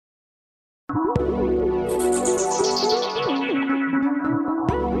Hi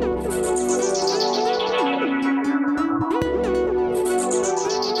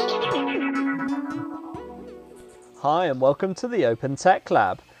and welcome to the Open Tech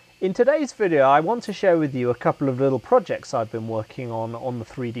Lab. In today's video I want to share with you a couple of little projects I've been working on the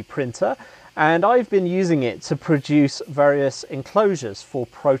 3D printer, and I've been using it to produce various enclosures for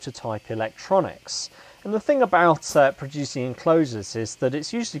prototype electronics. And the thing about producing enclosures is that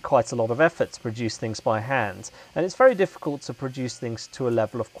it's usually quite a lot of effort to produce things by hand, and it's very difficult to produce things to a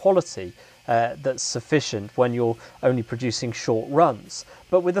level of quality that's sufficient when you're only producing short runs.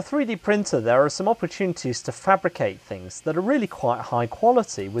 But with a 3D printer there are some opportunities to fabricate things that are really quite high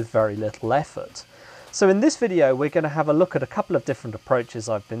quality with very little effort. So in this video we're going to have a look at a couple of different approaches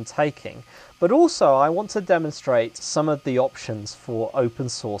I've been taking, but also I want to demonstrate some of the options for open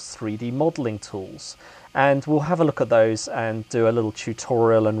source 3D modeling tools. And we'll have a look at those and do a little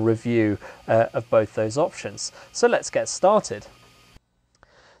tutorial and review of both those options. So let's get started.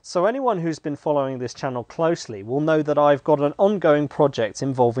 So anyone who's been following this channel closely will know that I've got an ongoing project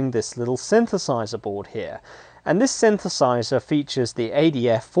involving this little synthesizer board here. And this synthesizer features the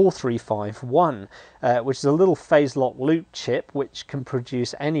ADF4351, which is a little phase lock loop chip which can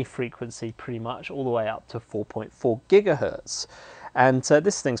produce any frequency pretty much all the way up to 4.4 gigahertz. And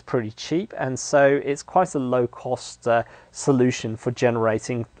this thing's pretty cheap, and so it's quite a low cost solution for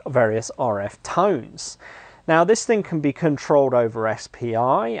generating various RF tones. Now this thing can be controlled over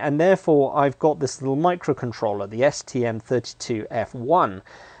SPI, and therefore I've got this little microcontroller, the STM32F1,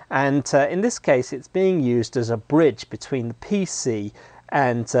 and in this case it's being used as a bridge between the PC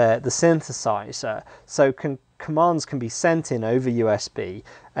and the synthesizer, so commands can be sent in over USB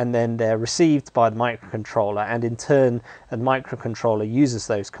and then they're received by the microcontroller, and in turn the microcontroller uses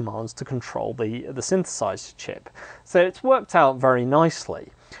those commands to control the synthesizer chip. So it's worked out very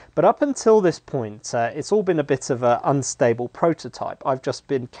nicely. But up until this point it's all been a bit of an unstable prototype. I've just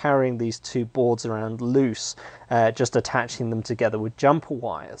been carrying these two boards around loose, just attaching them together with jumper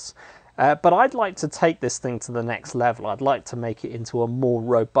wires. But I'd like to take this thing to the next level. I'd like to make it into a more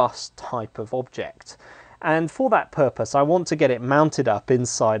robust type of object. And for that purpose I want to get it mounted up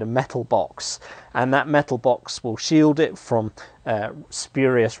inside a metal box, and that metal box will shield it from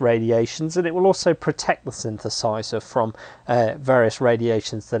spurious radiations, and it will also protect the synthesizer from various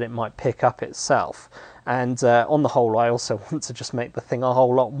radiations that it might pick up itself. And on the whole I also want to just make the thing a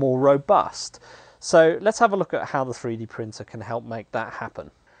whole lot more robust. So let's have a look at how the 3D printer can help make that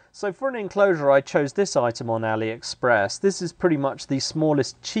happen. So for an enclosure I chose this item on AliExpress. This is pretty much the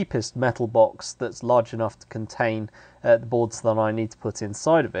smallest, cheapest metal box that's large enough to contain the boards that I need to put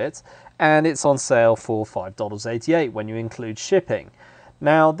inside of it, and it's on sale for $5.88 when you include shipping.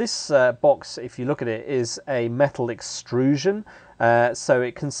 Now this box, if you look at it, is a metal extrusion, so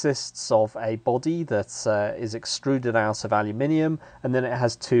it consists of a body that is extruded out of aluminium, and then it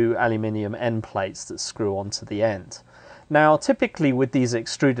has two aluminium end plates that screw onto the end. Now typically with these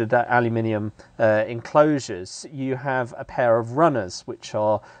extruded aluminium enclosures you have a pair of runners which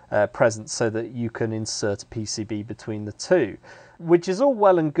are present so that you can insert a PCB between the two, which is all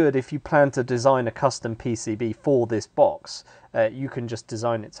well and good if you plan to design a custom PCB for this box. You can just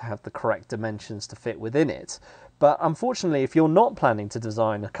design it to have the correct dimensions to fit within it. But unfortunately, if you're not planning to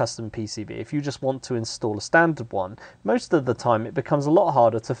design a custom PCB, if you just want to install a standard one, most of the time it becomes a lot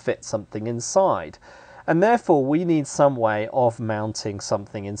harder to fit something inside. And therefore we need some way of mounting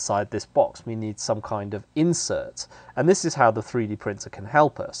something inside this box. We need some kind of insert, and this is how the 3D printer can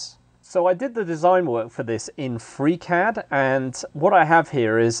help us. So I did the design work for this in FreeCAD, and what I have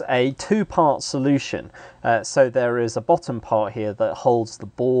here is a two-part solution. So there is a bottom part here that holds the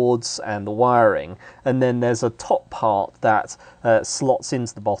boards and the wiring, and then there's a top part that slots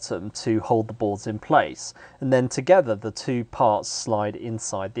into the bottom to hold the boards in place, and then together the two parts slide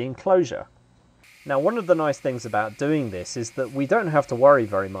inside the enclosure. Now one of the nice things about doing this is that we don't have to worry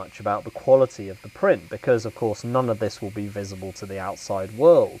very much about the quality of the print, because of course none of this will be visible to the outside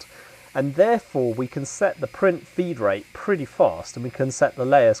world, and therefore we can set the print feed rate pretty fast, and we can set the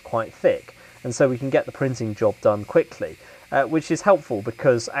layers quite thick, and so we can get the printing job done quickly, which is helpful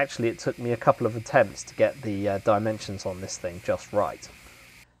because actually it took me a couple of attempts to get the dimensions on this thing just right.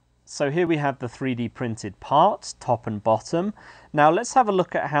 So here we have the 3D printed part, top and bottom. Now let's have a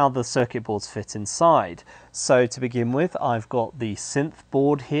look at how the circuit boards fit inside. So to begin with, I've got the synth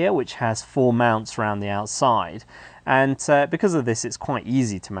board here, which has 4 mounts around the outside. And because of this, it's quite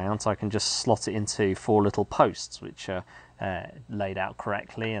easy to mount. I can just slot it into 4 little posts, which are laid out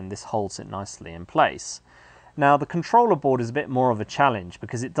correctly, and this holds it nicely in place. Now the controller board is a bit more of a challenge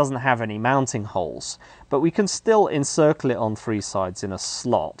because it doesn't have any mounting holes, but we can still encircle it on 3 sides in a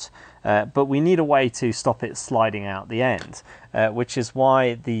slot, but we need a way to stop it sliding out the end, which is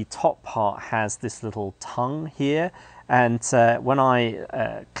why the top part has this little tongue here. And when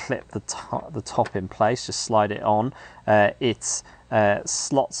I clip the top in place, just slide it on, it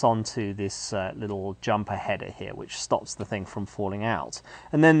slots onto this little jumper header here, which stops the thing from falling out.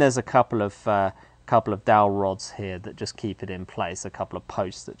 And then there's a couple of dowel rods here that just keep it in place, a couple of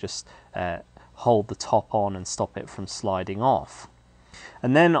posts that just hold the top on and stop it from sliding off.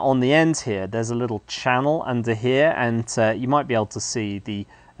 And then on the end here, there's a little channel under here, and you might be able to see the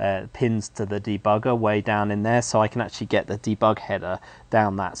pins to the debugger way down in there, so I can actually get the debug header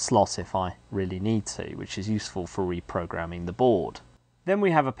down that slot if I really need to, which is useful for reprogramming the board. Then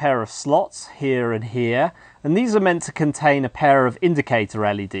we have a pair of slots here and here, and these are meant to contain a pair of indicator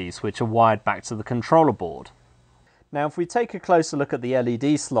LEDs which are wired back to the controller board. Now if we take a closer look at the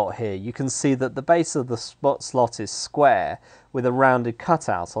LED slot here, you can see that the base of the slot is square with a rounded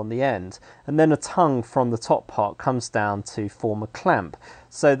cutout on the end, and then a tongue from the top part comes down to form a clamp,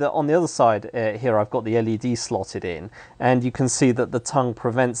 so that on the other side here I've got the LED slotted in, and you can see that the tongue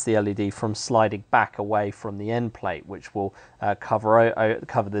prevents the LED from sliding back away from the end plate, which will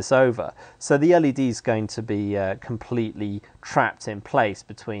cover this over. So the LED is going to be completely trapped in place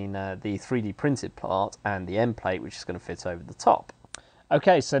between the 3D printed part and the end plate, which is going to fit over the top.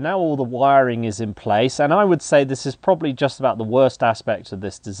 Okay, so now all the wiring is in place, and I would say this is probably just about the worst aspect of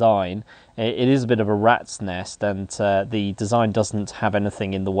this design. It is a bit of a rat's nest, and the design doesn't have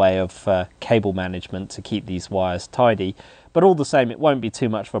anything in the way of cable management to keep these wires tidy, but all the same it won't be too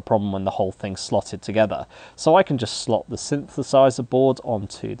much of a problem when the whole thing's slotted together. So I can just slot the synthesizer board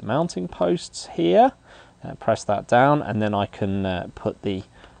onto the mounting posts here, press that down, and then I can put the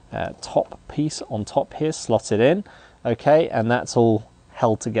top piece on top here, slot it in. Okay, and that's all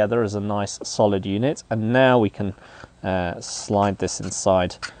held together as a nice solid unit, and now we can slide this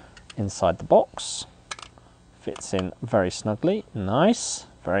inside the box. Fits in very snugly. Nice,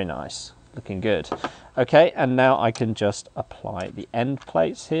 very nice, looking good. Okay, and now I can just apply the end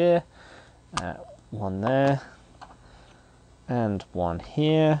plates here, one there and one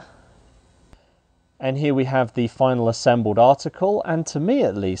here. And here we have the final assembled article, and to me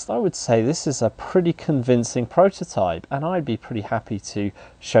at least, I would say this is a pretty convincing prototype, and I'd be pretty happy to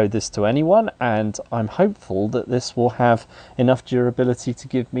show this to anyone, and I'm hopeful that this will have enough durability to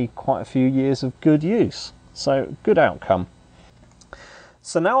give me quite a few years of good use. So, good outcome.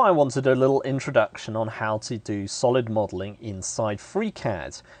 So now I want to do a little introduction on how to do solid modelling inside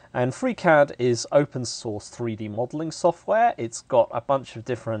FreeCAD. And FreeCAD is open source 3D modelling software. It's got a bunch of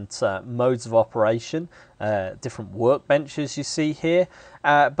different modes of operation, different workbenches you see here,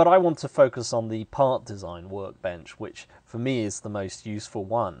 but I want to focus on the part design workbench, which for me is the most useful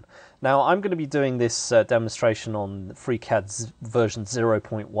one. Now I'm going to be doing this demonstration on FreeCAD version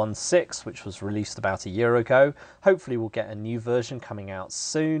 0.16, which was released about a year ago. Hopefully we'll get a new version coming out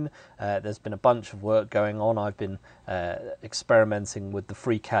soon. There's been a bunch of work going on. I've been experimenting with the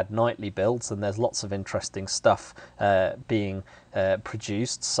FreeCAD nightly builds, and there's lots of interesting stuff being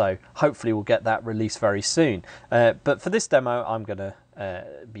produced, so hopefully we'll get that released very soon. But for this demo I'm going to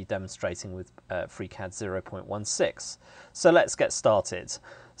be demonstrating with FreeCAD 0.16. So let's get started.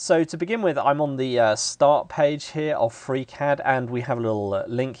 So to begin with, I'm on the start page here of FreeCAD, and we have a little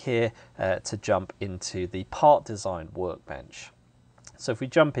link here to jump into the part design workbench. So if we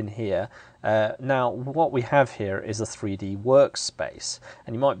jump in here, now what we have here is a 3D workspace,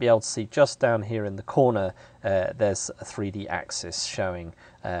 and you might be able to see just down here in the corner there's a 3D axis showing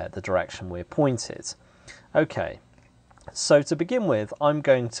the direction we're pointed. Okay, so to begin with I'm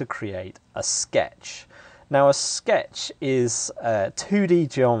going to create a sketch. Now a sketch is 2D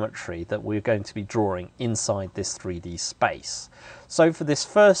geometry that we're going to be drawing inside this 3D space. So for this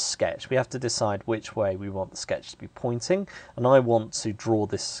first sketch we have to decide which way we want the sketch to be pointing, and I want to draw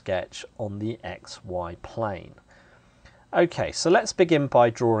this sketch on the XY plane. Okay, so let's begin by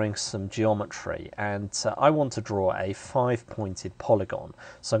drawing some geometry, and I want to draw a 5-pointed polygon.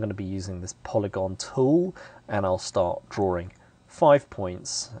 So I'm going to be using this polygon tool, and I'll start drawing 5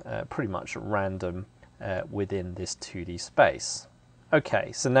 points pretty much at random within this 2D space.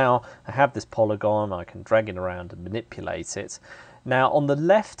 Okay, so now I have this polygon, I can drag it around and manipulate it. Now on the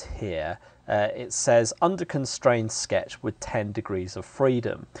left here it says under constrained sketch with 10 degrees of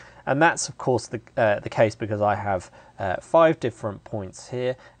freedom, and that's of course the case because I have 5 different points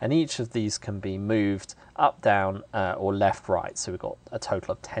here, and each of these can be moved up, down or left, right, so we've got a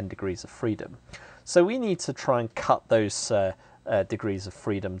total of 10 degrees of freedom. So we need to try and cut those degrees of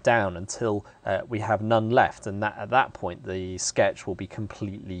freedom down until we have none left, and at that point the sketch will be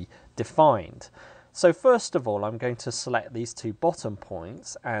completely defined. So first of all, I'm going to select these two bottom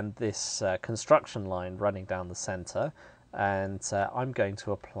points and this construction line running down the center, and I'm going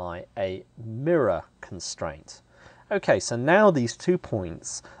to apply a mirror constraint. Okay, so now these 2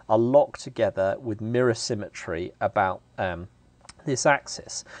 points are locked together with mirror symmetry about this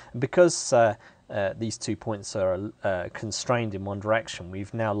axis. And because these 2 points are constrained in one direction,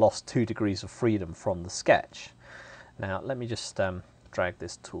 we've now lost 2 degrees of freedom from the sketch. Now let me just drag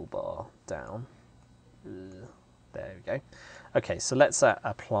this toolbar down. There we go. Okay, so let's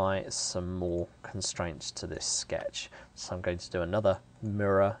apply some more constraints to this sketch. So I'm going to do another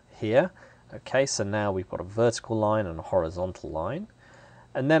mirror here. Okay, so now we've got a vertical line and a horizontal line.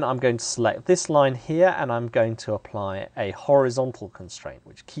 And then I'm going to select this line here, and I'm going to apply a horizontal constraint,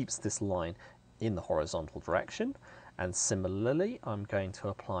 which keeps this line in the horizontal direction. And similarly, I'm going to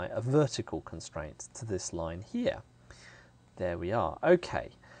apply a vertical constraint to this line here. There we are. Okay.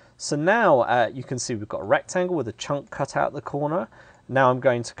 So now you can see we've got a rectangle with a chunk cut out the corner. Now I'm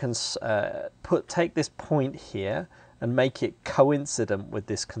going to take this point here and make it coincident with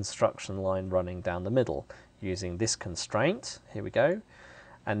this construction line running down the middle using this constraint. Here we go.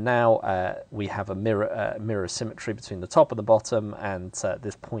 And now we have a mirror symmetry between the top and the bottom, and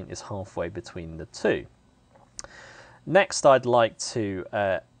this point is halfway between the two. Next, I'd like to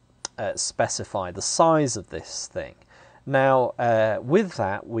specify the size of this thing. Now, with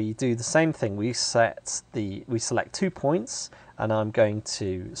that, we do the same thing. We select 2 points, and I'm going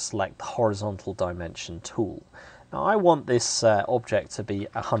to select the horizontal dimension tool. Now, I want this object to be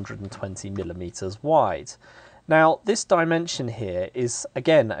 120 millimeters wide. Now, this dimension here is,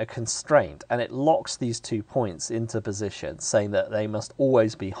 again, a constraint, and it locks these 2 points into position, saying that they must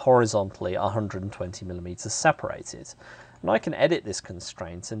always be horizontally 120 millimeters separated. And I can edit this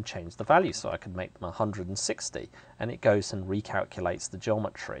constraint and change the value, so I can make them 160, and it goes and recalculates the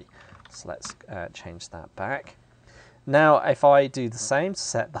geometry. So let's change that back. Now if I do the same to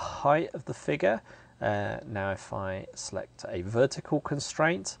set the height of the figure, now if I select a vertical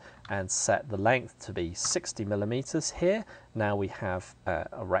constraint and set the length to be 60 millimeters here, now we have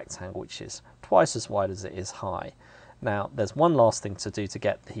a rectangle which is twice as wide as it is high. Now, there's one last thing to do to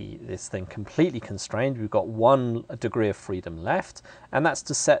get this thing completely constrained. We've got 1 degree of freedom left, and that's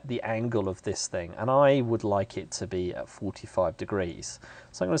to set the angle of this thing. And I would like it to be at 45 degrees.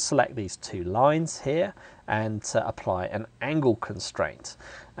 So I'm going to select these 2 lines here and apply an angle constraint.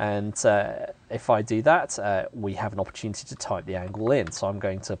 And if I do that, we have an opportunity to type the angle in. So I'm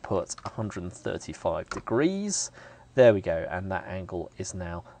going to put 135 degrees. There we go, and that angle is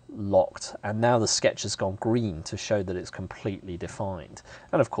now locked, and now the sketch has gone green to show that it's completely defined.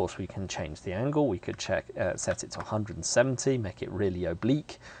 And of course we can change the angle. We could set it to 170, make it really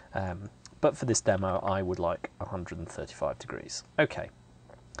oblique, but for this demo I would like 135 degrees. Okay,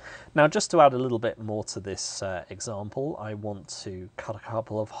 now just to add a little bit more to this example, I want to cut a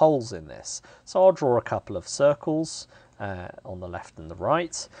couple of holes in this. So I'll draw a couple of circles on the left and the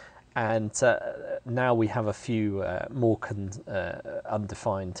right. And now we have a few more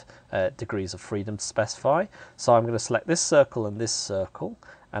undefined degrees of freedom to specify. So I'm going to select this circle and this circle,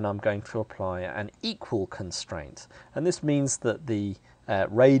 and I'm going to apply an equal constraint. And this means that the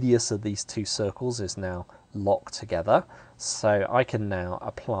radius of these 2 circles is now locked together. So I can now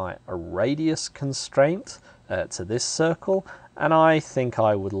apply a radius constraint to this circle, and I think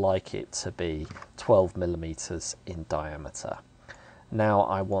I would like it to be 12 millimeters in diameter. Now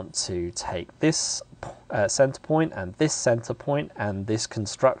I want to take this center point and this center point and this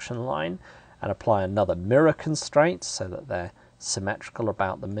construction line and apply another mirror constraint so that they're symmetrical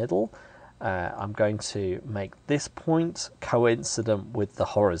about the middle. I'm going to make this point coincident with the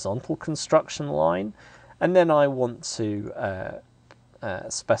horizontal construction line, and then I want to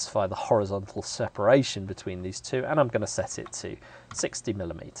specify the horizontal separation between these 2, and I'm going to set it to 60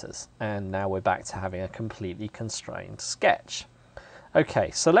 millimeters. And now we're back to having a completely constrained sketch.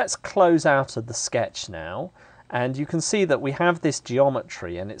 Okay, so let's close out of the sketch now, and you can see that we have this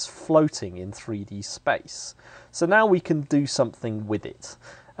geometry and it's floating in 3D space. So now we can do something with it.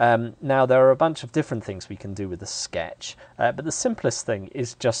 Now there are a bunch of different things we can do with the sketch, but the simplest thing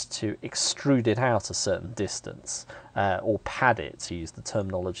is just to extrude it out a certain distance, or pad it, to use the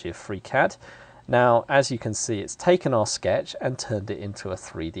terminology of FreeCAD. Now, as you can see, it's taken our sketch and turned it into a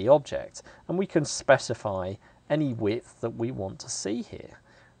 3D object, and we can specify any width that we want to see here.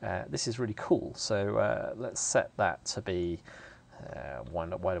 This is really cool. So let's set that to be, why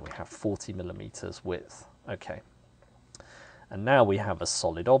do we have 40 millimeters width? Okay. And now we have a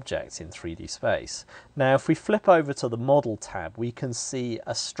solid object in 3D space. Now if we flip over to the model tab, we can see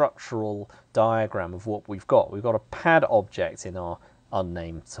a structural diagram of what we've got. We've got a pad object in our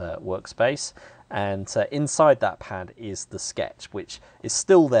unnamed workspace, and inside that pad is the sketch, which is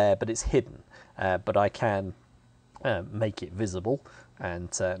still there but it's hidden, but I can make it visible, and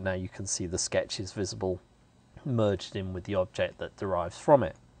now you can see the sketch is visible merged in with the object that derives from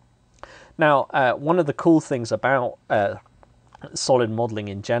it. Now one of the cool things about solid modeling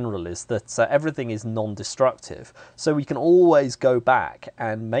in general is that everything is non-destructive, so we can always go back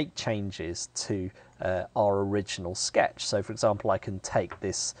and make changes to our original sketch. So for example, I can take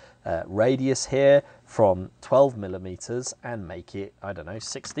this radius here from 12 millimeters and make it, I don't know,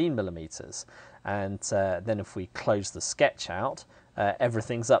 16 millimeters, and then if we close the sketch out,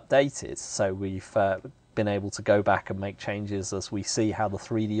 everything's updated, so we've been able to go back and make changes as we see how the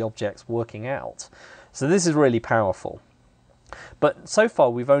 3D object's working out. So this is really powerful. But so far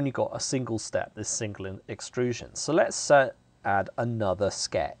we've only got a single step, this single extrusion. So let's add another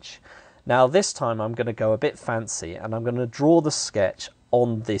sketch. Now this time I'm going to go a bit fancy, and I'm going to draw the sketch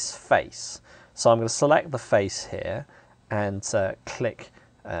on this face. So I'm going to select the face here and click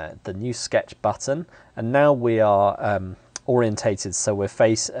the new sketch button, and now we are orientated so we're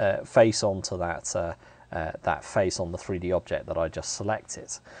face onto that face on the 3D object that I just selected.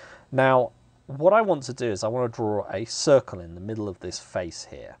 Now what I want to do is I want to draw a circle in the middle of this face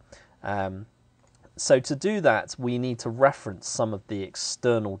here. So to do that, we need to reference some of the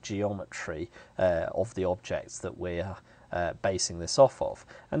external geometry of the objects that we're basing this off of.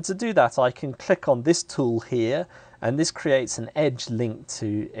 And to do that, I can click on this tool here, and this creates an edge linked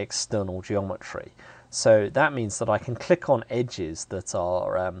to external geometry. So that means that I can click on edges that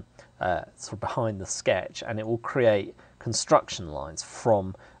are sort of behind the sketch, and it will create construction lines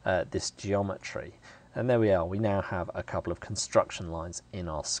from this geometry. And there we are, we now have a couple of construction lines in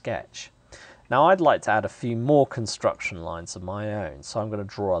our sketch. Now I'd like to add a few more construction lines of my own, so I'm going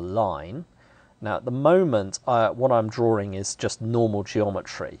to draw a line. Now at the moment what I'm drawing is just normal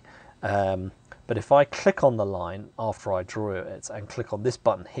geometry, but if I click on the line after I draw it and click on this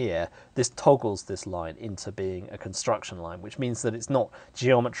button here, this toggles this line into being a construction line, which means that it's not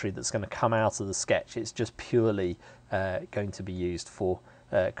geometry that's going to come out of the sketch, it's just purely going to be used for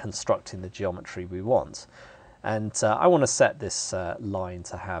constructing the geometry we want. And I want to set this line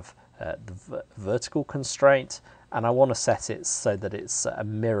to have the vertical constraint, and I want to set it so that it's a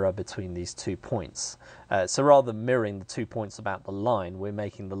mirror between these 2 points. So rather than mirroring the 2 points about the line, we're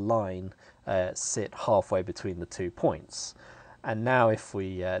making the line sit halfway between the 2 points. And now if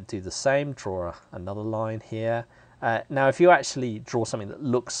we do the same, draw another line here. Now if you actually draw something that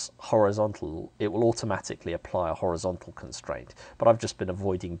looks horizontal, it will automatically apply a horizontal constraint, but I've just been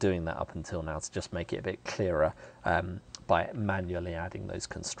avoiding doing that up until now to just make it a bit clearer by manually adding those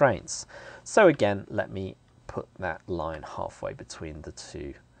constraints. So again, let me put that line halfway between the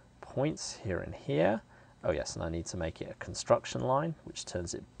 2 points here and here. Oh yes, and I need to make it a construction line, which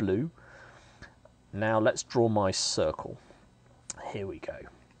turns it blue. Now let's draw my circle. Here we go.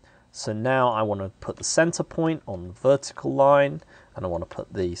 So now I want to put the center point on the vertical line, and I want to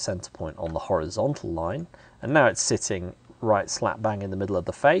put the center point on the horizontal line, and now it's sitting right slap bang in the middle of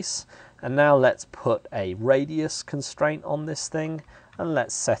the face. And now let's put a radius constraint on this thing, and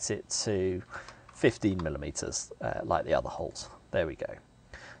let's set it to 15 millimeters like the other holes. There we go.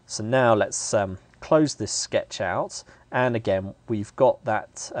 So now let's close this sketch out, and again we've got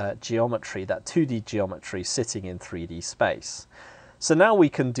that geometry, that 2D geometry sitting in 3D space. So now we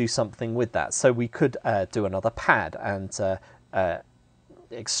can do something with that. So we could do another pad and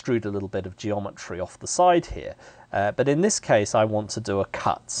extrude a little bit of geometry off the side here. But in this case I want to do a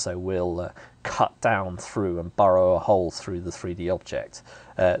cut, so we'll cut down through and burrow a hole through the 3D object.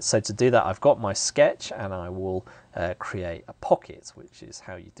 So to do that I've got my sketch, and I will create a pocket, which is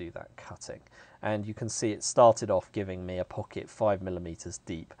how you do that cutting. And you can see it started off giving me a pocket 5 millimeters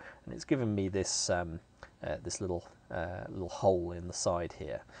deep, and it's given me this this little hole in the side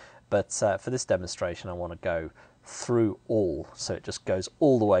here. But for this demonstration I want to go through all, so it just goes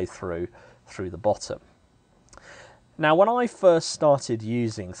all the way through the bottom. Now when I first started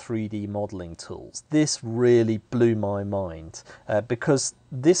using 3D modeling tools, this really blew my mind because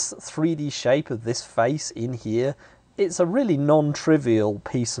this 3D shape of this face in here, it's a really non-trivial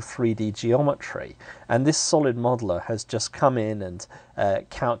piece of 3D geometry, and this solid modeler has just come in and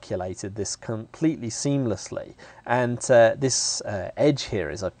calculated this completely seamlessly. And this edge here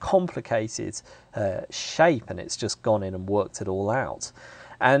is a complicated shape, and it's just gone in and worked it all out.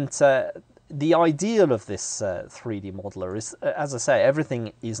 And the ideal of this 3D modeler is, as I say,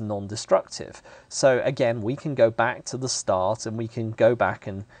 everything is non-destructive. So again, we can go back to the start and we can go back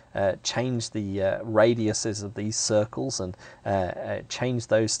and change the radiuses of these circles and change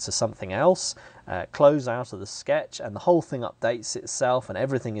those to something else, close out of the sketch, and the whole thing updates itself and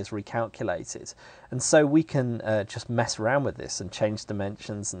everything is recalculated. And so we can just mess around with this and change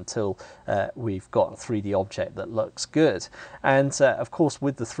dimensions until we've got a 3D object that looks good. And of course,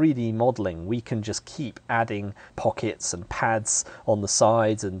 with the 3D modeling, we can just keep adding pockets and pads on the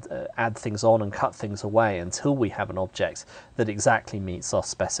sides and add things on and cut things away until we have an object that exactly meets our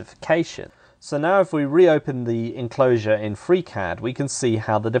specification. So now if we reopen the enclosure in FreeCAD, we can see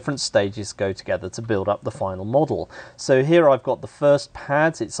how the different stages go together to build up the final model. So here I've got the first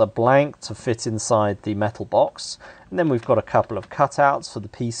pad. It's a blank to fit inside the metal box. And then we've got a couple of cutouts for the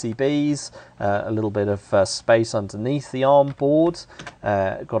PCBs, a little bit of space underneath the ARM board,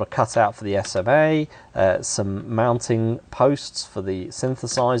 got a cutout for the SMA, some mounting posts for the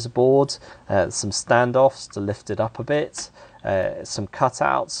synthesizer board, some standoffs to lift it up a bit, some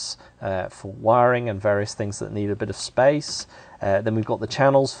cutouts for wiring and various things that need a bit of space. Then we've got the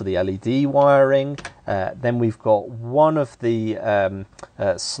channels for the LED wiring. Then we've got one of the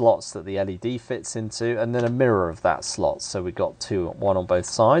slots that the LED fits into, and then a mirror of that slot. So we've got one on both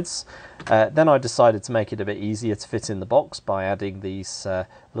sides. Then I decided to make it a bit easier to fit in the box by adding these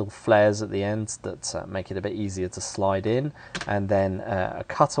little flares at the end that make it a bit easier to slide in, and then a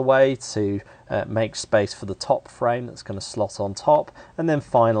cutaway to make space for the top frame that's going to slot on top, and then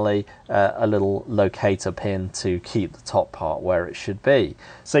finally a little locator pin to keep the top part where it should be.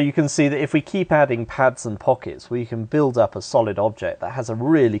 So you can see that if we keep adding pads and pockets, we can build up a solid object that has a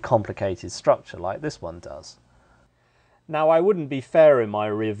really complicated structure like this one does. Now, I wouldn't be fair in my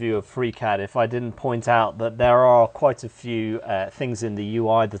review of FreeCAD if I didn't point out that there are quite a few things in the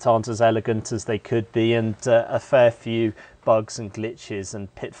UI that aren't as elegant as they could be, and a fair few bugs and glitches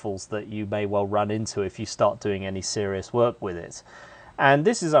and pitfalls that you may well run into if you start doing any serious work with it. And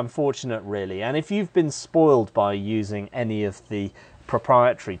this is unfortunate, really. And if you've been spoiled by using any of the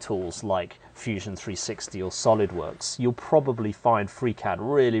proprietary tools like Fusion 360 or SolidWorks, you'll probably find FreeCAD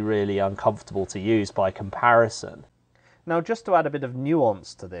really, really uncomfortable to use by comparison. Now, just to add a bit of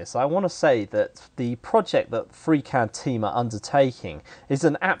nuance to this, I want to say that the project that FreeCAD team are undertaking is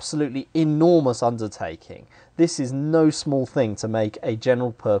an absolutely enormous undertaking. This is no small thing to make a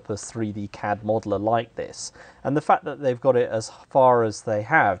general purpose 3D CAD modeler like this. And the fact that they've got it as far as they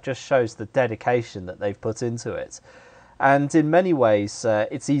have just shows the dedication that they've put into it. And in many ways,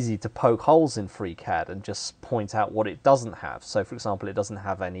 it's easy to poke holes in FreeCAD and just point out what it doesn't have. So, for example, it doesn't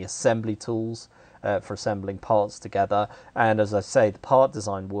have any assembly tools for assembling parts together, and as I say, the part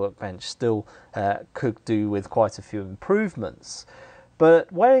design workbench still could do with quite a few improvements.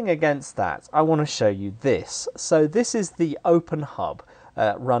 But weighing against that, I want to show you this. So this is the Open Hub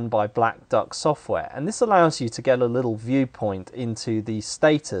run by Black Duck Software, and this allows you to get a little viewpoint into the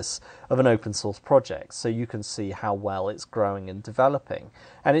status of an open source project, so you can see how well it's growing and developing.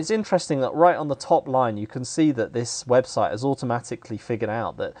 And it's interesting that right on the top line you can see that this website has automatically figured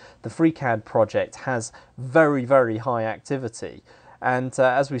out that the FreeCAD project has very, very high activity. And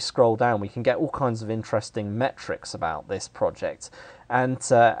as we scroll down, we can get all kinds of interesting metrics about this project. And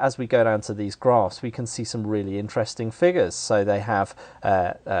as we go down to these graphs, we can see some really interesting figures. So they have,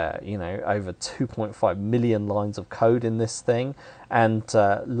 you know, over 2.5 million lines of code in this thing. And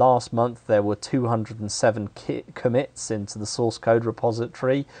last month there were 207 commits into the source code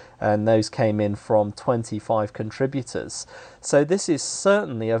repository, and those came in from 25 contributors. So this is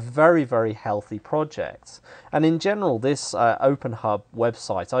certainly a very, very healthy project. And in general, this Open Hub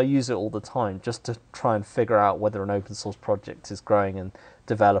website, I use it all the time just to try and figure out whether an open source project is growing and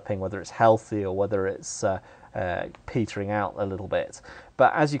developing, whether it's healthy or whether it's petering out a little bit.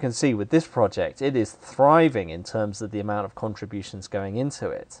 But as you can see with this project, it is thriving in terms of the amount of contributions going into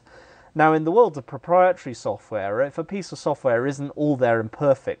it. Now, in the world of proprietary software, if a piece of software isn't all there and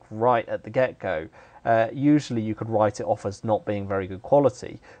perfect right at the get-go, usually you could write it off as not being very good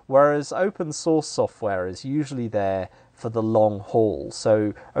quality, whereas open source software is usually there for the long haul.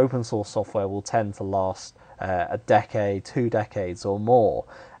 So open source software will tend to last a decade, 2 decades or more.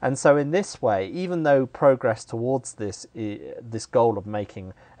 And so in this way, even though progress towards this goal of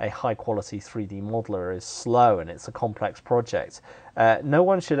making a high quality 3D modeler is slow and it's a complex project, no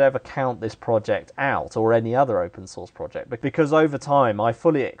one should ever count this project out, or any other open source project, because over time I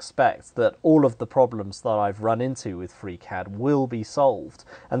fully expect that all of the problems that I've run into with FreeCAD will be solved.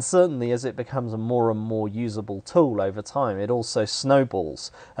 And certainly as it becomes a more and more usable tool over time, it also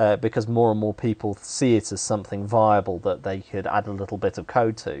snowballs because more and more people see it as something viable that they could add a little bit of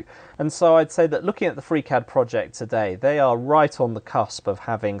code to. to. And so I'd say that looking at the FreeCAD project today, they are right on the cusp of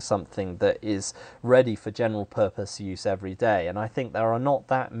having something that is ready for general purpose use every day. And I think there are not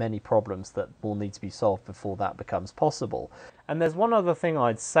that many problems that will need to be solved before that becomes possible. And there's one other thing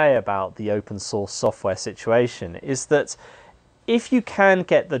I'd say about the open source software situation is that if you can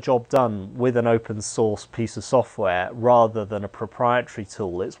get the job done with an open source piece of software rather than a proprietary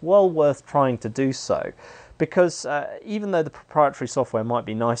tool, it's well worth trying to do so, because even though the proprietary software might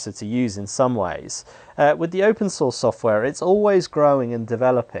be nicer to use in some ways, with the open source software it's always growing and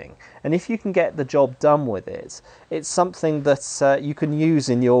developing, and if you can get the job done with it, it's something that you can use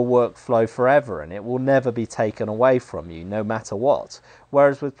in your workflow forever, and it will never be taken away from you no matter what.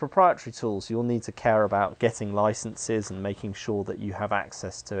 Whereas with proprietary tools you'll need to care about getting licenses and making sure that you have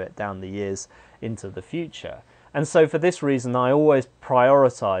access to it down the years into the future. And so for this reason I always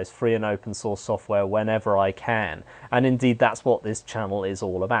prioritize free and open source software whenever I can, and indeed that's what this channel is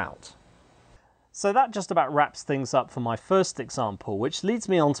all about. So that just about wraps things up for my first example, which leads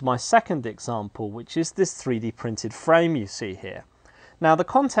me on to my second example, which is this 3D printed frame you see here. Now the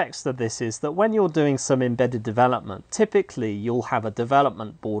context of this is that when you're doing some embedded development, typically you'll have a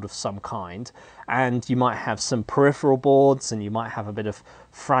development board of some kind, and you might have some peripheral boards, and you might have a bit of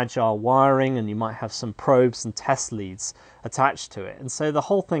fragile wiring, and you might have some probes and test leads attached to it. And so the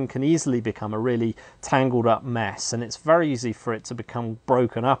whole thing can easily become a really tangled up mess, and it's very easy for it to become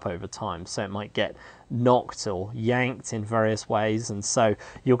broken up over time. So it might get knocked or yanked in various ways, and so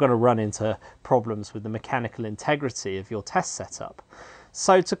you're going to run into problems with the mechanical integrity of your test setup.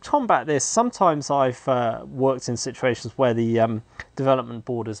 So to combat this, sometimes I've worked in situations where the development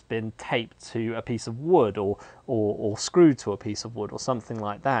board has been taped to a piece of wood or screwed to a piece of wood or something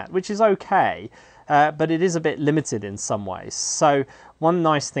like that, which is okay, but it is a bit limited in some ways. So one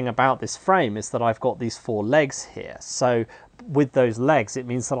nice thing about this frame is that I've got these 4 legs here. So with those legs, it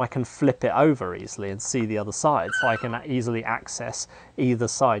means that I can flip it over easily and see the other side, so I can easily access either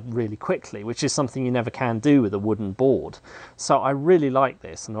side really quickly, which is something you never can do with a wooden board. So I really like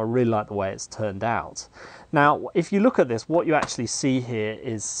this, and I really like the way it's turned out. Now if you look at this, what you actually see here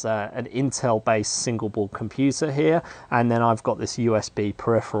is an Intel based single board computer here, and then I've got this USB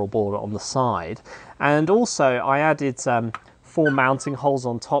peripheral board on the side, and also I added 4 mounting holes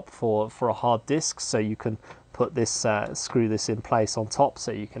on top for a hard disk, so you can put this, screw this in place on top,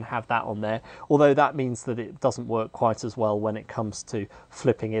 so you can have that on there, although that means that it doesn't work quite as well when it comes to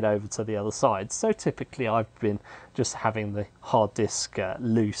flipping it over to the other side. So typically I've been just having the hard disk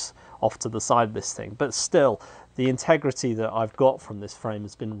loose off to the side of this thing, but still the integrity that I've got from this frame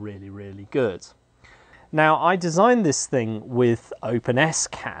has been really good. Now I designed this thing with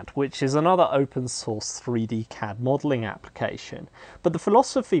OpenSCAD, which is another open source 3D CAD modelling application. But the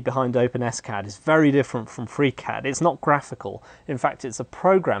philosophy behind OpenSCAD is very different from FreeCAD. It's not graphical. In fact, it's a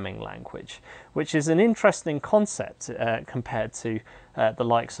programming language, which is an interesting concept compared to the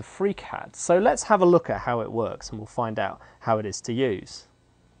likes of FreeCAD. So let's have a look at how it works, and we'll find out how it is to use.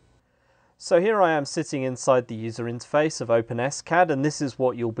 So here I am sitting inside the user interface of OpenSCAD, and this is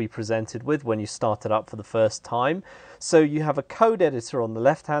what you'll be presented with when you start it up for the first time. So you have a code editor on the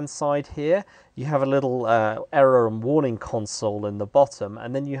left hand side here, you have a little error and warning console in the bottom,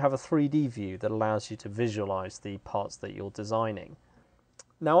 and then you have a 3D view that allows you to visualize the parts that you're designing.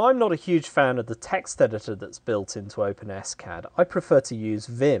 Now I'm not a huge fan of the text editor that's built into OpenSCAD. I prefer to use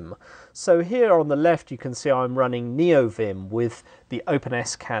Vim. So here on the left you can see I'm running NeoVim with the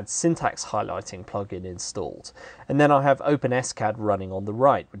OpenSCAD syntax highlighting plugin installed. And then I have OpenSCAD running on the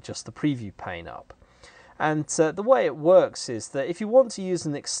right with just the preview pane up. And the way it works is that if you want to use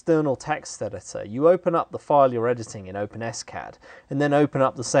an external text editor, you open up the file you're editing in OpenSCAD, and then open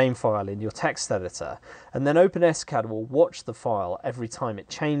up the same file in your text editor, and then OpenSCAD will watch the file every time it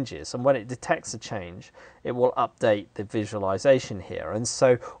changes, and when it detects a change, it will update the visualization here. And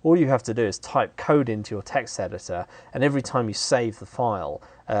so all you have to do is type code into your text editor, and every time you save the file,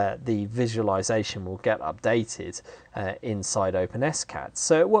 the visualization will get updated inside OpenSCAD.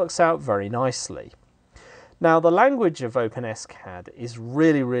 So it works out very nicely. Now the language of OpenSCAD is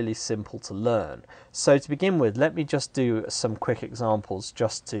really simple to learn. So to begin with, let me just do some quick examples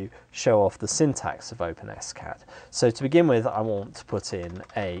just to show off the syntax of OpenSCAD. So to begin with, I want to put in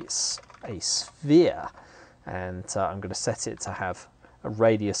a sphere, and I'm going to set it to have a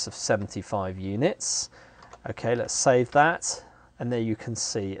radius of 75 units. Okay, let's save that, and there you can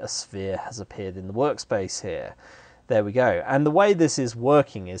see a sphere has appeared in the workspace here. There we go. And the way this is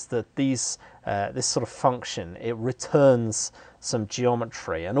working is that this sort of function, it returns some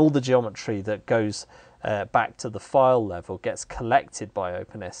geometry, and all the geometry that goes back to the file level gets collected by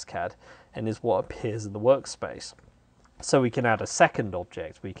OpenSCAD and is what appears in the workspace. So we can add a second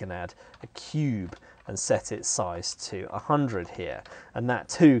object. We can add a cube and set its size to 100 here, and that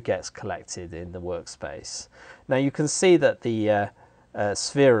too gets collected in the workspace. Now you can see that the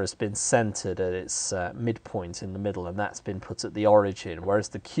sphere has been centered at its midpoint in the middle, and that's been put at the origin, whereas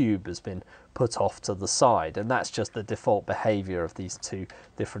the cube has been put off to the side, and that's just the default behavior of these two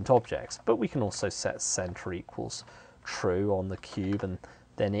different objects. But we can also set center equals true on the cube, and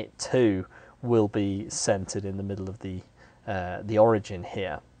then it too will be centered in the middle of the origin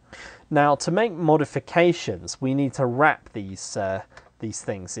here. Now, to make modifications, we need to wrap these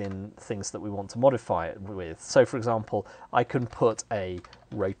things in things that we want to modify it with. So, for example, I can put a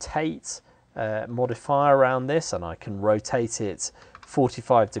rotate modifier around this, and I can rotate it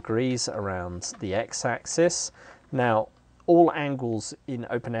 45 degrees around the x-axis. Now, all angles in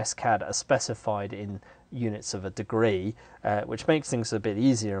OpenSCAD are specified in units of a degree, which makes things a bit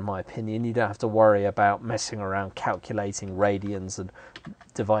easier in my opinion. You don't have to worry about messing around calculating radians and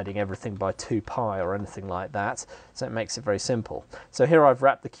dividing everything by 2 pi or anything like that, so it makes it very simple. So here I've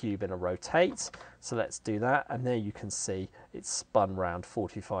wrapped the cube in a rotate, so let's do that, and there you can see it's spun round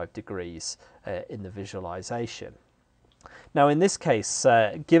 45 degrees in the visualization. Now in this case,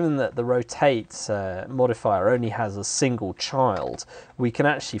 given that the rotate modifier only has a single child, we can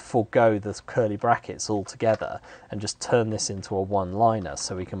actually forego the curly brackets altogether and just turn this into a one-liner.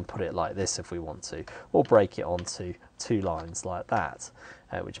 So we can put it like this if we want to, or break it onto 2 lines like that,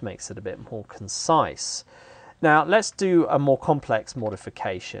 which makes it a bit more concise. Now let's do a more complex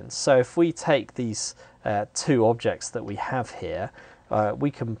modification. So if we take these 2 objects that we have here, we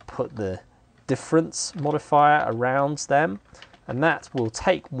can put the difference modifier around them, and that will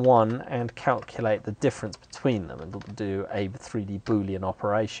take one and calculate the difference between them, and it'll do a 3D Boolean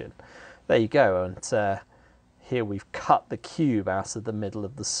operation. There you go, and here we've cut the cube out of the middle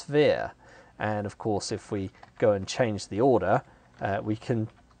of the sphere, and of course if we go and change the order, we can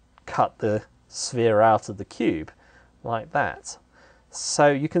cut the sphere out of the cube like that.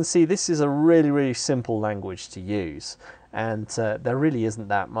 So you can see this is a really simple language to use, and there really isn't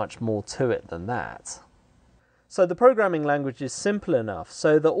that much more to it than that. So the programming language is simple enough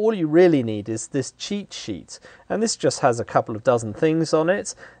so that all you really need is this cheat sheet, and this just has a couple of dozen things on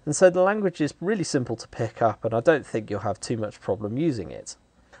it, and so the language is really simple to pick up, and I don't think you'll have too much problem using it.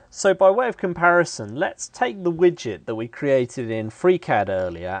 So by way of comparison, let's take the widget that we created in FreeCAD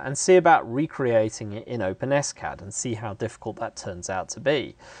earlier and see about recreating it in OpenSCAD and see how difficult that turns out to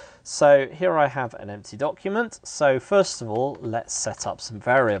be. So here I have an empty document. So first of all, let's set up some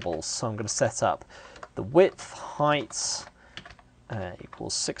variables. So I'm going to set up the width, height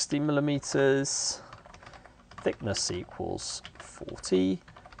equals 60 millimeters, thickness equals 40,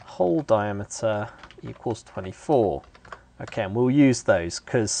 hole diameter equals 24. Okay, and we'll use those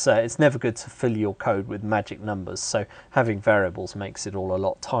because it's never good to fill your code with magic numbers, so having variables makes it all a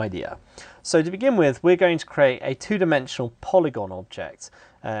lot tidier. So to begin with, we're going to create a 2-dimensional polygon object,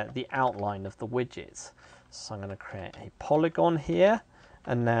 the outline of the widget. So I'm going to create a polygon here,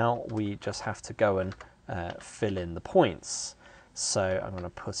 and now we just have to go and fill in the points. So I'm going to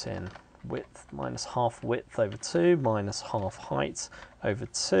put in width minus half width over 2 minus half height over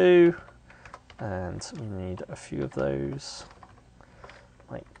 2. And we need a few of those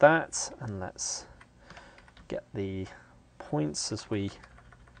like that, and let's get the points as we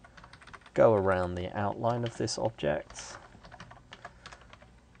go around the outline of this object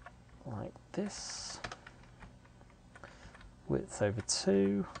like this. Width over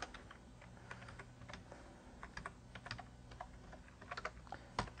 2.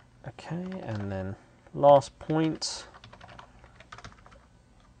 Okay, and then last point.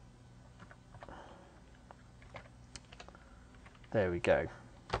 There we go.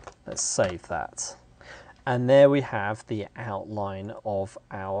 Let's save that. And there we have the outline of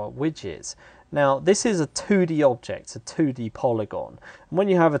our widget. Now this is a 2D object, a 2D polygon. And when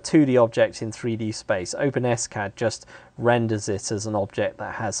you have a 2D object in 3D space, OpenSCAD just renders it as an object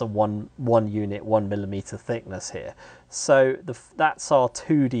that has a 1 unit, 1 millimeter thickness here. So that's our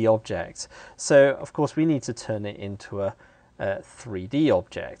 2D object. So of course we need to turn it into a 3D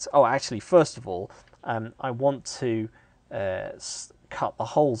object. Oh, actually, first of all, I want to cut the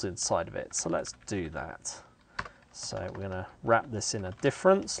holes inside of it, so let's do that. So we're going to wrap this in a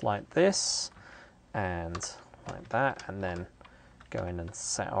difference like this and like that, and then go in and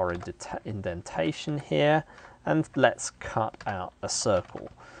set our indentation here, and let's cut out a circle.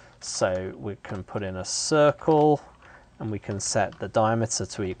 So we can put in a circle, and we can set the diameter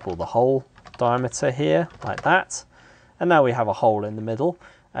to equal the hole diameter here like that, and now we have a hole in the middle,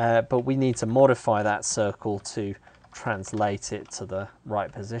 but we need to modify that circle to translate it to the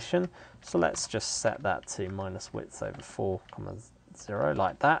right position. So let's just set that to minus width over 4,0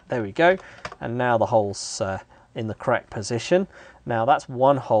 like that. There we go. And now the hole's in the correct position. Now that's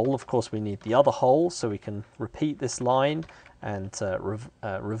one hole. Of course, we need the other hole, so we can repeat this line and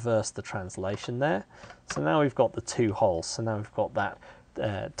reverse the translation there. So now we've got the two holes. So now we've got that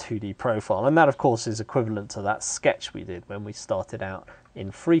 2D profile, and that of course is equivalent to that sketch we did when we started out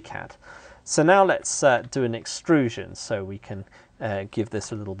in FreeCAD. So now let's do an extrusion so we can give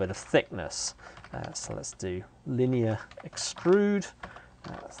this a little bit of thickness. So let's do linear extrude,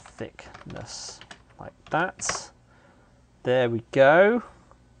 thickness like that. There we go.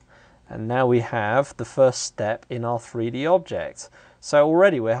 And now we have the first step in our 3D object. So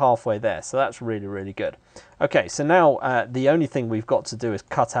already we're halfway there, so that's really, really good. Okay, so now the only thing we've got to do is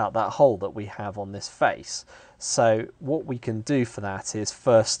cut out that hole that we have on this face. So what we can do for that is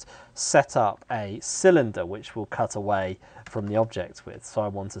first set up a cylinder which will cut away from the object with. So I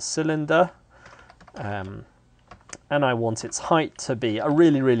want a cylinder, and I want its height to be a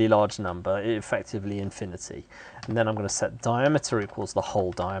really, really large number, effectively infinity. And then I'm going to set diameter equals the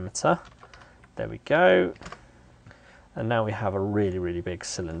hole diameter. There we go. And now we have a really, really big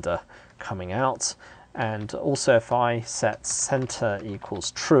cylinder coming out. And also if I set center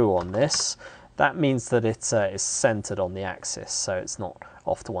equals true on this, that means that it is centered on the axis. So it's not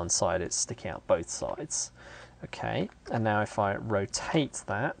off to one side, it's sticking out both sides. Okay, and now if I rotate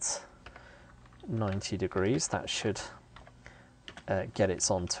that 90 degrees, that should get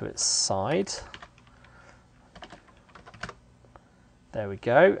it onto its side. There we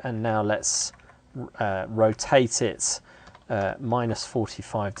go. And now let's rotate it minus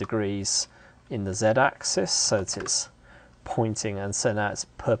 45 degrees in the z-axis so that it's pointing, and so now it's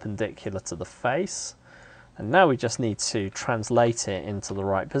perpendicular to the face. And now we just need to translate it into the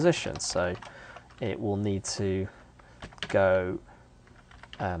right position. So it will need to go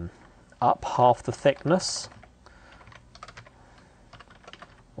up half the thickness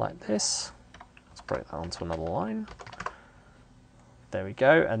like this. Let's break that onto another line. There we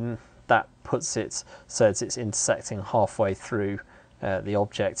go, and that puts it so that it's intersecting halfway through the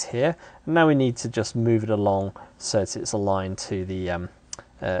object here. And now we need to just move it along so that it's aligned to the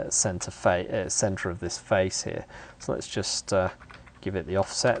center of this face here. So let's just give it the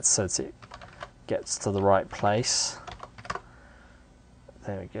offset so that it gets to the right place.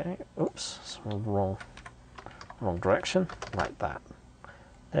 There we go. Oops, wrong direction, like that.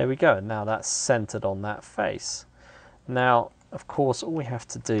 There we go, and now that's centered on that face. Now, of course, all we have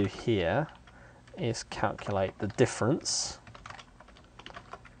to do here is calculate the difference.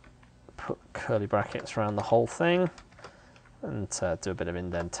 Put curly brackets around the whole thing and do a bit of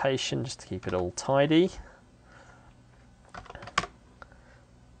indentation just to keep it all tidy.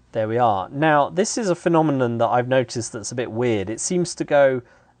 There we are. Now, this is a phenomenon that I've noticed that's a bit weird. It seems to go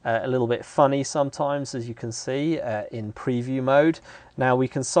a little bit funny sometimes, as you can see in preview mode. Now we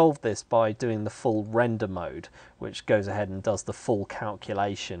can solve this by doing the full render mode, which goes ahead and does the full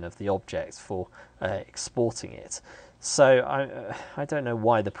calculation of the object for exporting it. So I don't know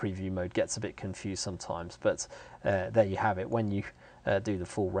why the preview mode gets a bit confused sometimes, but there you have it. When you do the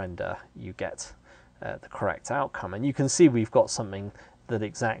full render, you get the correct outcome. And you can see we've got something that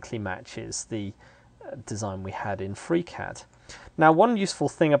exactly matches the design we had in FreeCAD. Now, one useful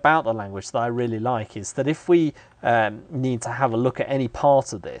thing about the language that I really like is that if we need to have a look at any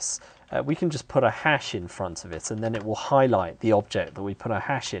part of this, we can just put a hash in front of it, and then it will highlight the object that we put a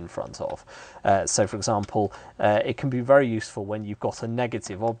hash in front of. So, for example, it can be very useful when you've got a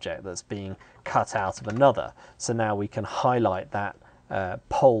negative object that's being cut out of another. So now we can highlight that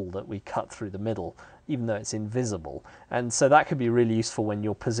pole that we cut through the middle, even though it's invisible. And so that could be really useful when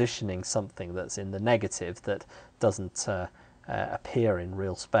you're positioning something that's in the negative that doesn't appear in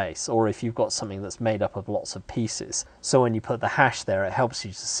real space, or if you've got something that's made up of lots of pieces. So when you put the hash there, it helps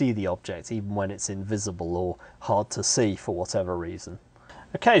you to see the object even when it's invisible or hard to see for whatever reason.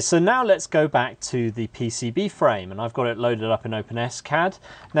 Okay, so now let's go back to the PCB frame, and I've got it loaded up in OpenSCAD.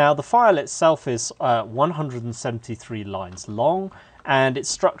 Now the file itself is 173 lines long, and it's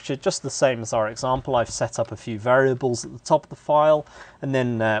structured just the same as our example. I've set up a few variables at the top of the file, and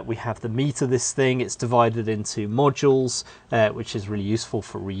then we have the meat of this thing. It's divided into modules, which is really useful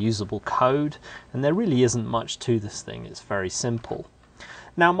for reusable code, and there really isn't much to this thing. It's very simple.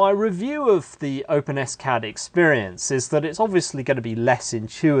 Now, my review of the OpenSCAD experience is that it's obviously going to be less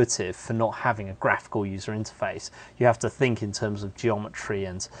intuitive for not having a graphical user interface. You have to think in terms of geometry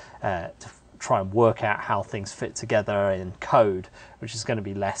and try and work out how things fit together in code, which is going to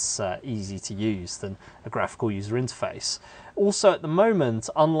be less easy to use than a graphical user interface. Also, at the moment,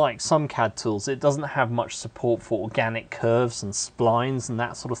 unlike some CAD tools, it doesn't have much support for organic curves and splines and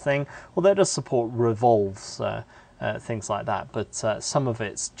that sort of thing, although it does support revolves, things like that, but some of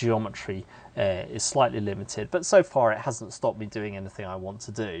its geometry is slightly limited, but so far it hasn't stopped me doing anything I want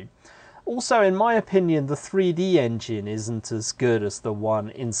to do. Also, in my opinion, the 3D engine isn't as good as the one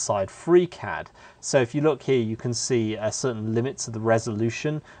inside FreeCAD. So if you look here, you can see a certain limit to the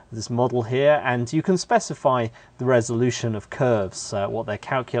resolution of this model here, and you can specify the resolution of curves, what they're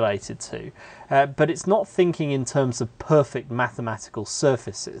calculated to. But it's not thinking in terms of perfect mathematical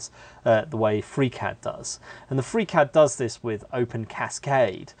surfaces the way FreeCAD does. And the FreeCAD does this with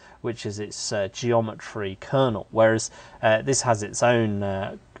OpenSCAD, which is its geometry kernel, whereas this has its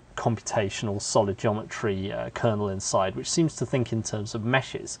own computational solid geometry kernel inside, which seems to think in terms of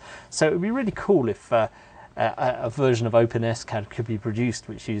meshes. So it would be really cool if a version of OpenSCAD could be produced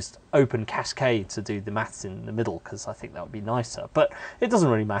which used OpenSCAD to do the maths in the middle, because I think that would be nicer. But it doesn't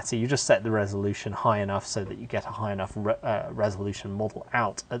really matter, you just set the resolution high enough so that you get a high enough resolution model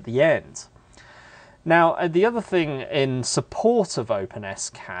out at the end. Now, the other thing in support of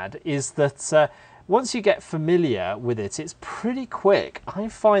OpenSCAD is that once you get familiar with it, it's pretty quick. I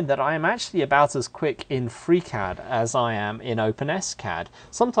find that I am actually about as quick in FreeCAD as I am in OpenSCAD,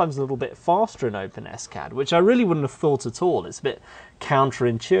 sometimes a little bit faster in OpenSCAD, which I really wouldn't have thought at all. It's a bit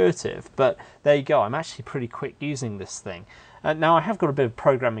counterintuitive, but there you go, I'm actually pretty quick using this thing. Now, I have got a bit of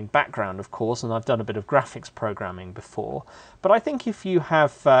programming background, of course, and I've done a bit of graphics programming before, but I think if you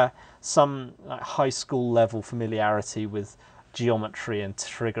have some high school level familiarity with geometry and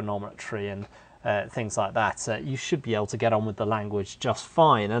trigonometry and things like that, you should be able to get on with the language just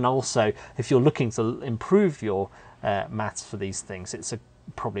fine. And also, if you're looking to improve your maths for these things, it's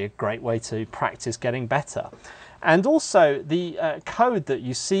probably a great way to practice getting better. And also, the code that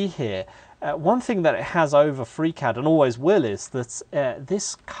you see here, one thing that it has over FreeCAD and always will is that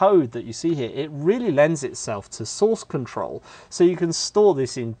this code that you see here, it really lends itself to source control. So you can store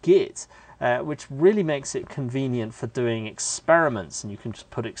this in Git, which really makes it convenient for doing experiments, and you can just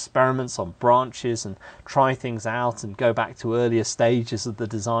put experiments on branches and try things out and go back to earlier stages of the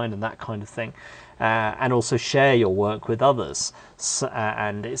design and that kind of thing, and also share your work with others,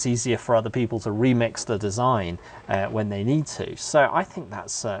 and it's easier for other people to remix the design when they need to. So I think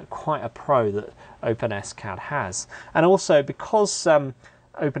that's quite a pro that OpenSCAD has. And also, because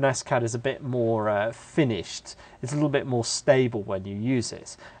OpenSCAD is a bit more finished, it's a little bit more stable when you use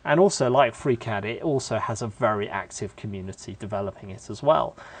it. And also, like FreeCAD, it also has a very active community developing it as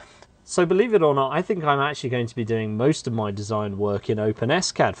well. So believe it or not, I think I'm actually going to be doing most of my design work in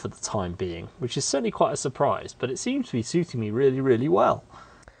OpenSCAD for the time being, which is certainly quite a surprise, but it seems to be suiting me really, really well.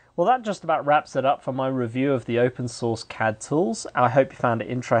 Well, that just about wraps it up for my review of the open source CAD tools. I hope you found it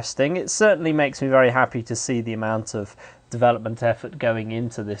interesting. It certainly makes me very happy to see the amount of development effort going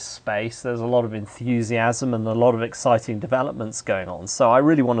into this space. There's a lot of enthusiasm and a lot of exciting developments going on. So I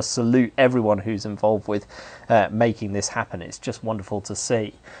really want to salute everyone who's involved with making this happen. It's just wonderful to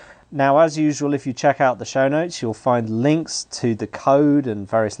see. Now, as usual, if you check out the show notes, you'll find links to the code and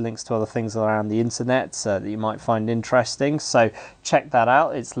various links to other things around the internet that you might find interesting. So check that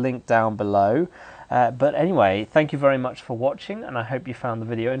out. It's linked down below. But anyway, thank you very much for watching, and I hope you found the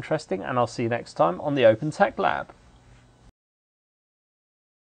video interesting, and I'll see you next time on the Open Tech Lab.